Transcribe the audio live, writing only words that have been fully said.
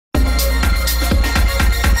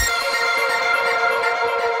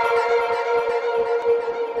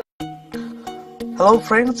Hello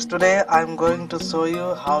friends, today I'm going to show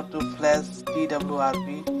you how to flash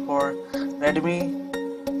TWRP for Redmi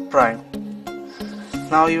Prime.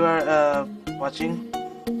 Now you are watching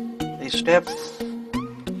the steps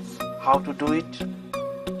how to do it.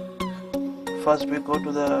 First we go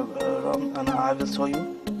to the ROM and I will show you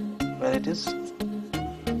where it is.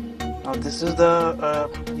 Now this is the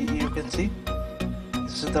you can see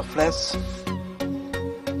this is the flash.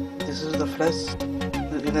 This is the flash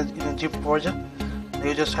in a zip version.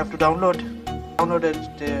 You just have to download it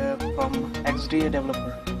from XDA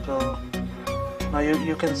developer. So now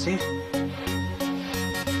you can see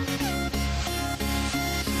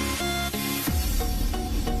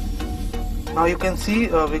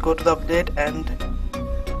we go to the update and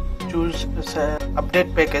choose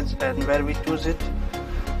update package, and where we choose it,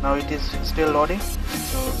 now it is still loading,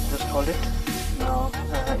 so just hold it. Now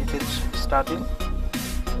it is starting.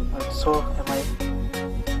 So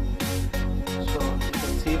you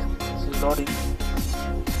can see this is loading.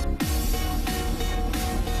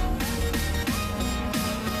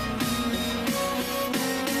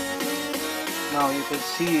 Now you can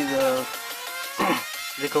see the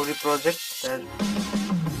recovery project that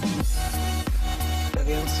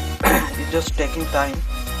again it's just taking time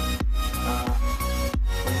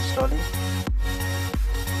for installing.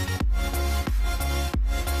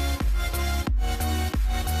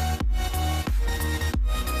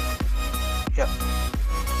 Yeah,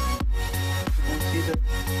 you can see the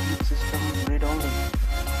system read only.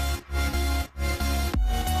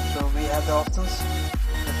 So we have the options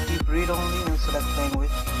to keep read only and select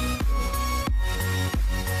language.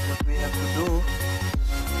 What we have to do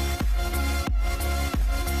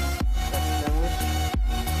is language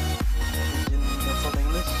is in default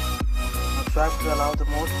English. Now swipe to allow the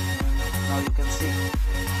mode, and now you can see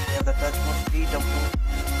we have the touch mode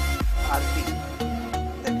TWRP.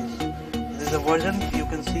 This is the version you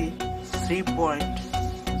can see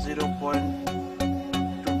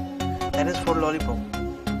 3.0.2. that is for lollipop.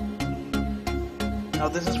 Now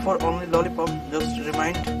this is for only lollipop, just to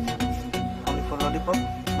remind, only for lollipop.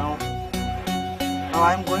 Now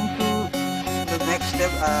I'm going to the next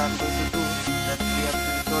step. I'm going to do that we have to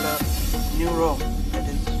install a new ROM. That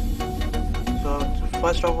is, so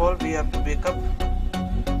first of all we have to backup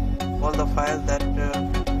all the files that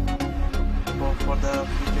for the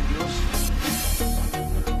future use.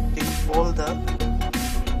 Take all the,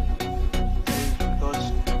 because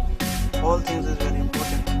all things is very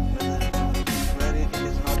important. Where it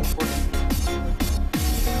is not important,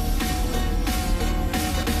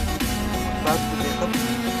 but to backup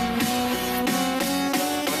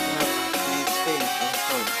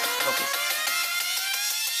okay.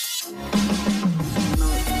 Now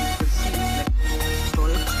you can see like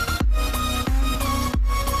storage, and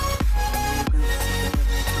you can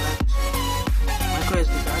select micro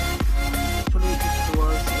SD card. Actually it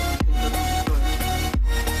was internal storage,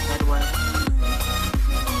 that's why.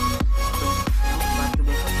 So now back to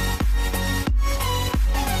backup.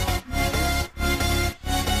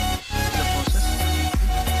 The process,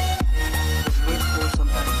 just wait for some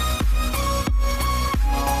time.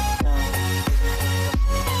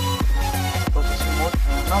 Processing mode.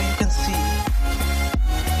 Now you can see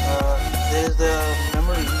there is the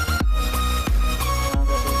memory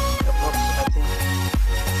that is approximately, I think,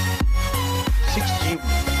 6 GB.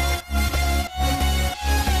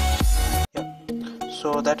 Yeah.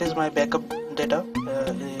 So that is my backup data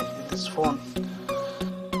in this phone.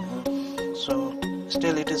 So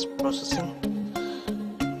still it is processing.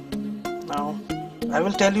 Now I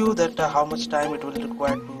will tell you that how much time it will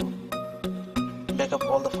require to back up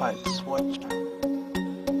all the files. Watch time.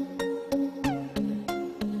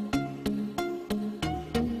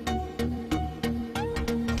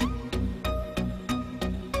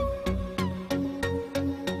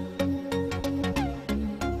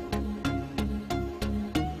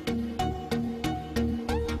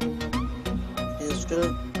 It is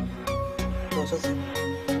still processing.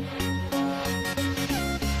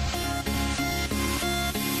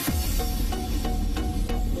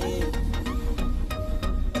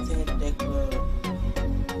 I think it takes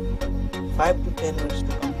 5 to 10 minutes to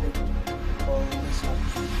complete all this one.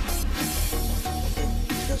 Okay,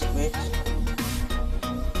 just wait.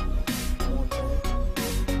 More time.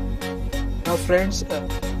 Now friends,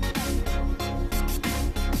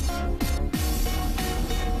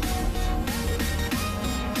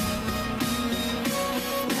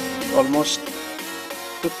 almost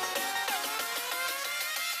took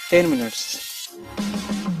 10 minutes.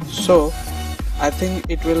 So I think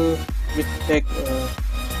it will take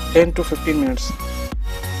 10 to 15 minutes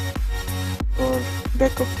for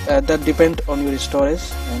backup. That depends on your storage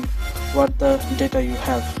and what the data you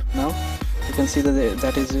have. Now you can see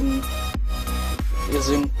that is in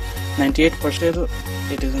 98%.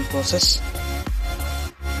 It is in process.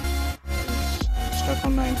 It's stuck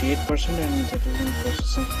on 98% and that is in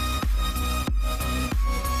processing.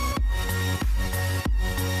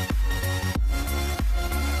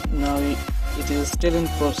 Now it is still in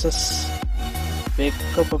process.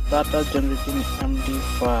 Backup of data generating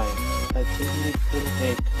MD5. I think it will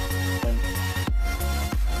take time.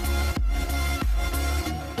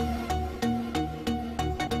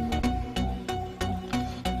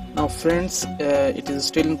 Now friends, it is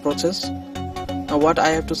still in process. Now what I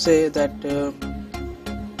have to say that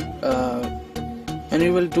when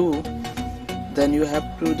you will do, then you have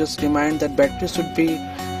to just remind that battery should be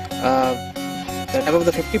above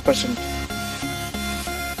the 50%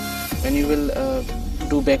 when you will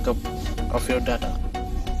do backup of your data.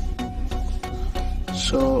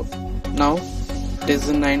 So now it is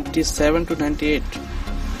in 97 to 98.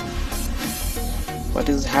 What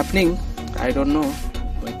is happening, I don't know,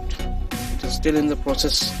 but it is still in the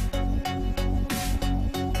process.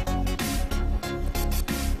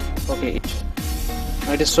 Okay,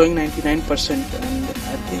 now it is showing 99%, and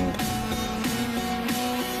I think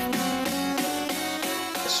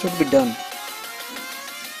it should be done.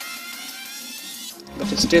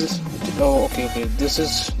 But it's still, oh okay, this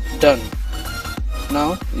is done.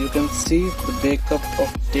 Now you can see the backup of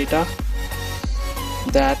data,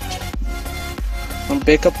 that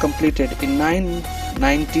backup completed in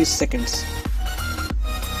 990 seconds.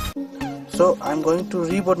 So I'm going to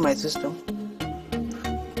reboot my system.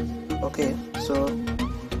 Okay, so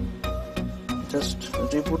just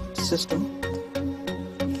reboot the system,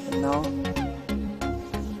 and now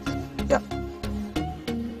yeah.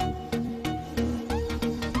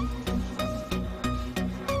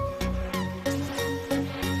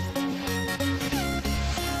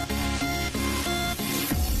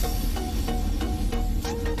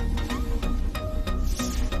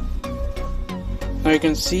 Now you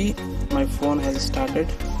can see my phone has started.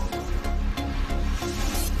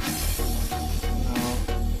 Now,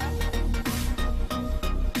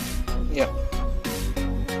 yeah.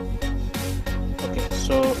 Okay,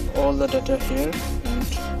 so all the data here, and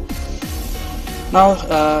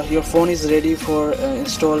now your phone is ready for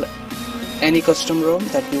install any custom ROM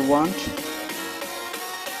that you want.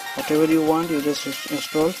 Whatever you want, you just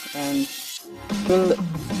install, and will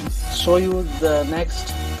show you the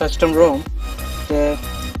next custom ROM.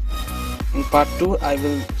 In part 2 I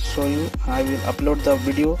will show you, I will upload the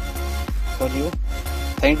video for you.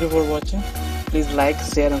 Thank you for watching. Please like,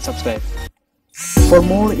 share and subscribe. For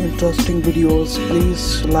more interesting videos,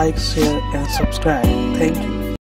 please like, share and subscribe. Thank you.